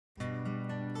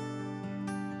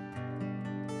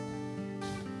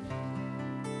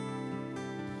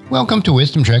Welcome to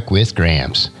Wisdom Trek with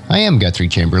Gramps. I am Guthrie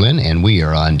Chamberlain, and we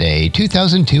are on day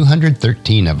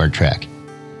 2213 of our trek.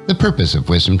 The purpose of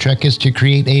Wisdom Trek is to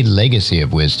create a legacy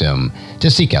of wisdom, to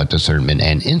seek out discernment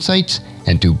and insights,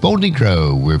 and to boldly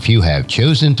grow where few have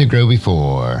chosen to grow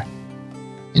before.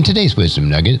 In today's Wisdom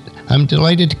Nugget, I'm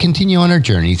delighted to continue on our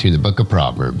journey through the book of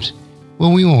Proverbs,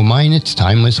 where we will mine its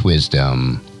timeless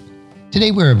wisdom.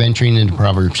 Today we're venturing into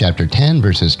Proverbs chapter 10,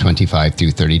 verses 25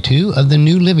 through 32 of the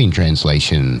New Living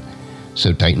Translation.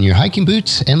 So tighten your hiking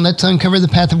boots and let's uncover the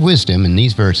path of wisdom in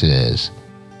these verses.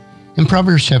 In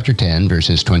Proverbs chapter 10,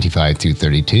 verses 25 through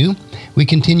 32, we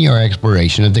continue our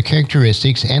exploration of the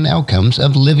characteristics and outcomes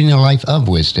of living a life of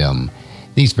wisdom.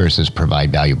 These verses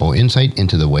provide valuable insight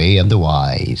into the way of the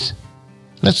wise.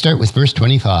 Let's start with verse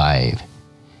 25.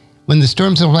 When the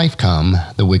storms of life come,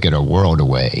 the wicked are whirled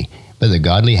away, but the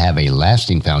godly have a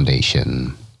lasting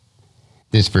foundation.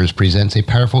 This verse presents a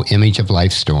powerful image of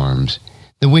life's storms.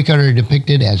 The wicked are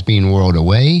depicted as being whirled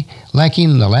away,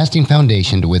 lacking the lasting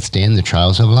foundation to withstand the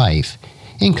trials of life.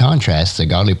 In contrast, the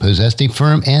godly possess a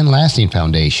firm and lasting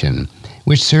foundation,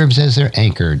 which serves as their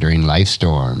anchor during life's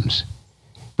storms.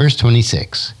 Verse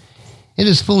 26. It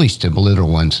is foolish to belittle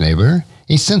one's neighbor.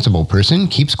 A sensible person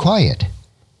keeps quiet.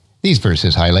 These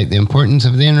verses highlight the importance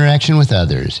of the interaction with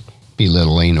others.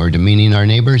 Belittling or demeaning our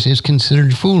neighbors is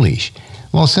considered foolish,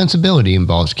 while sensibility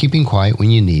involves keeping quiet when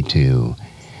you need to.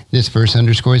 This verse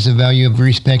underscores the value of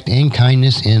respect and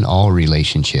kindness in all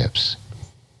relationships.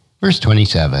 Verse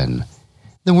 27.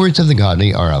 The words of the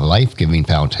godly are a life-giving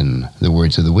fountain. The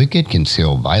words of the wicked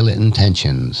conceal violent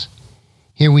intentions.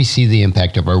 Here we see the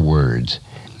impact of our words.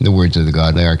 The words of the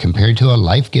godly are compared to a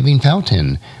life-giving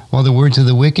fountain, while the words of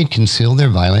the wicked conceal their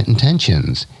violent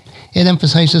intentions. It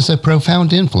emphasizes the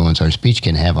profound influence our speech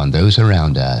can have on those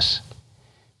around us.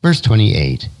 Verse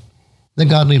 28. The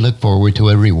godly look forward to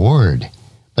a reward,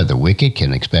 but the wicked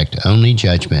can expect only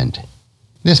judgment.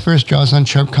 This verse draws on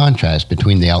sharp contrast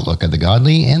between the outlook of the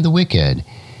godly and the wicked.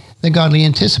 The godly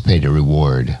anticipate a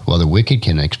reward, while the wicked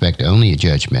can expect only a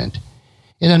judgment.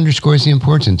 It underscores the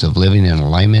importance of living in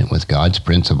alignment with God's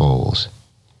principles.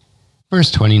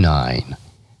 Verse 29.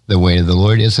 The way of the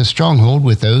Lord is a stronghold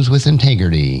with those with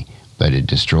integrity, but it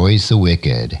destroys the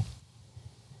wicked.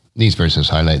 These verses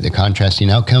highlight the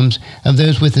contrasting outcomes of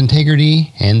those with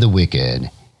integrity and the wicked.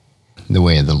 The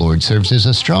way of the Lord serves as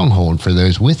a stronghold for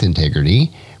those with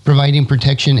integrity, providing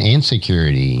protection and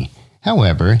security.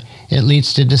 However, it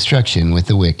leads to destruction with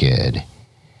the wicked.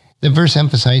 The verse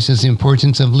emphasizes the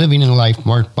importance of living a life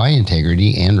marked by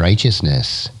integrity and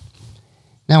righteousness.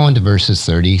 Now on to verses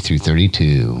 30 through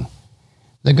 32.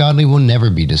 The godly will never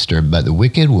be disturbed, but the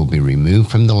wicked will be removed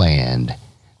from the land.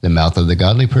 The mouth of the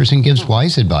godly person gives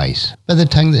wise advice, but the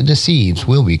tongue that deceives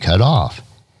will be cut off.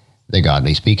 The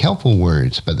godly speak helpful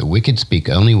words, but the wicked speak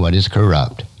only what is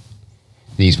corrupt.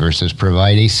 These verses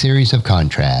provide a series of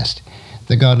contrasts.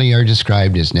 The godly are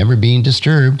described as never being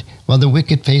disturbed, while the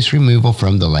wicked face removal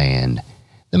from the land.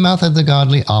 The mouth of the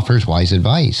godly offers wise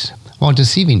advice, while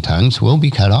deceiving tongues will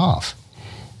be cut off.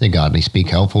 The godly speak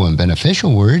helpful and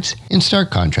beneficial words, in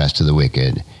stark contrast to the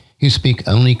wicked, who speak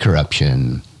only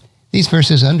corruption. These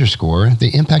verses underscore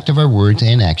the impact of our words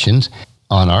and actions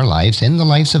on our lives and the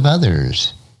lives of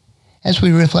others. As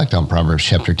we reflect on Proverbs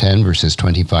chapter 10, verses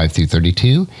 25 through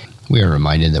 32, we are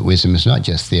reminded that wisdom is not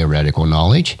just theoretical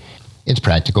knowledge, it's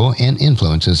practical and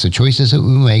influences the choices that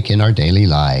we make in our daily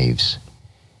lives.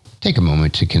 Take a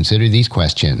moment to consider these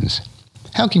questions.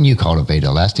 How can you cultivate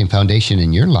a lasting foundation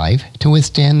in your life to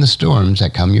withstand the storms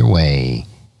that come your way?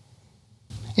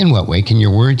 In what way can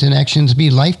your words and actions be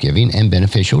life-giving and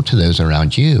beneficial to those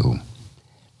around you?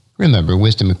 Remember,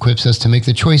 wisdom equips us to make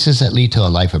the choices that lead to a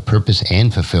life of purpose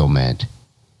and fulfillment.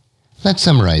 Let's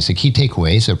summarize the key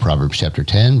takeaways of Proverbs chapter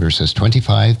 10, verses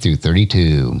 25 through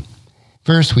 32.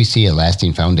 First, we see a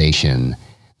lasting foundation.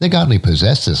 The godly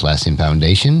possess this lasting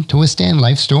foundation to withstand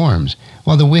life's storms,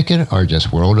 while the wicked are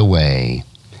just whirled away.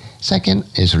 Second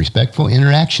is respectful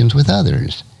interactions with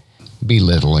others.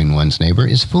 Belittling one's neighbor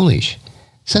is foolish.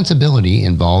 Sensibility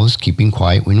involves keeping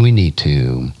quiet when we need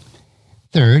to.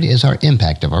 Third is our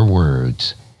impact of our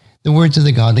words. The words of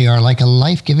the godly are like a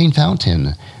life-giving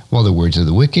fountain, while the words of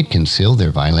the wicked conceal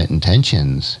their violent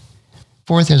intentions.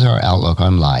 Fourth is our outlook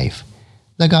on life.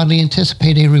 The godly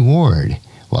anticipate a reward,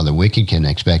 while the wicked can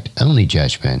expect only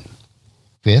judgment.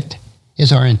 Fifth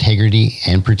is our integrity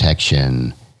and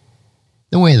protection.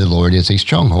 The way of the Lord is a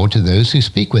stronghold to those who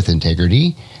speak with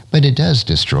integrity, but it does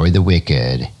destroy the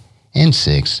wicked. And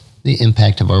sixth, the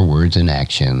impact of our words and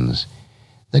actions.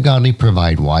 The godly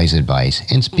provide wise advice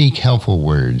and speak helpful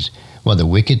words, while the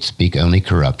wicked speak only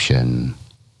corruption.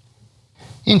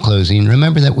 In closing,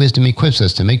 remember that wisdom equips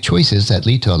us to make choices that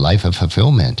lead to a life of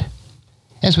fulfillment.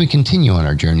 As we continue on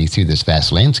our journey through this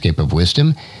vast landscape of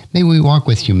wisdom, may we walk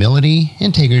with humility,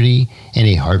 integrity, and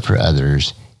a heart for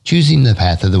others, choosing the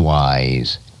path of the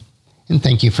wise. And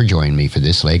thank you for joining me for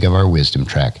this leg of our wisdom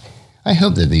trek. I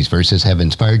hope that these verses have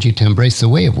inspired you to embrace the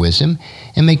way of wisdom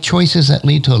and make choices that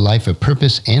lead to a life of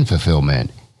purpose and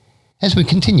fulfillment. As we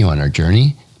continue on our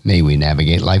journey, may we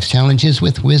navigate life's challenges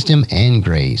with wisdom and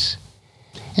grace.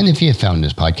 And if you have found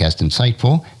this podcast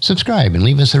insightful, subscribe and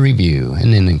leave us a review,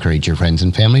 and then encourage your friends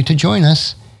and family to join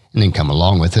us. And then come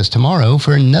along with us tomorrow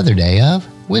for another day of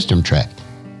Wisdom Trek,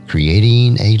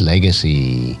 creating a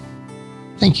legacy.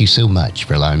 Thank you so much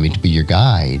for allowing me to be your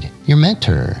guide, your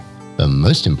mentor, but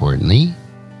most importantly,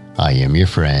 I am your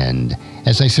friend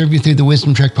as I serve you through the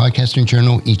Wisdom Trek podcast and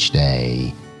journal each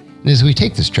day. And as we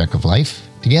take this trek of life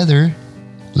together,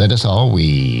 let us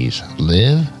always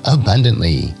live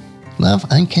abundantly, love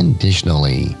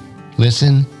unconditionally,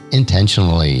 listen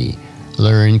intentionally,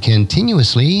 learn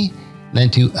continuously,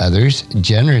 lend to others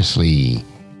generously,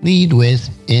 lead with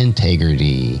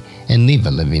integrity, and leave a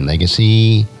living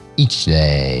legacy each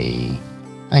day.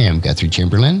 I am Guthrie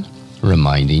Chamberlain,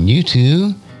 reminding you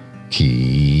to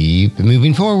keep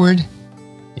moving forward,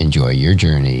 enjoy your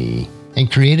journey,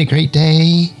 and create a great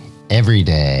day every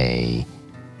day.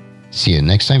 See you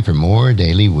next time for more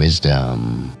daily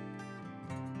wisdom.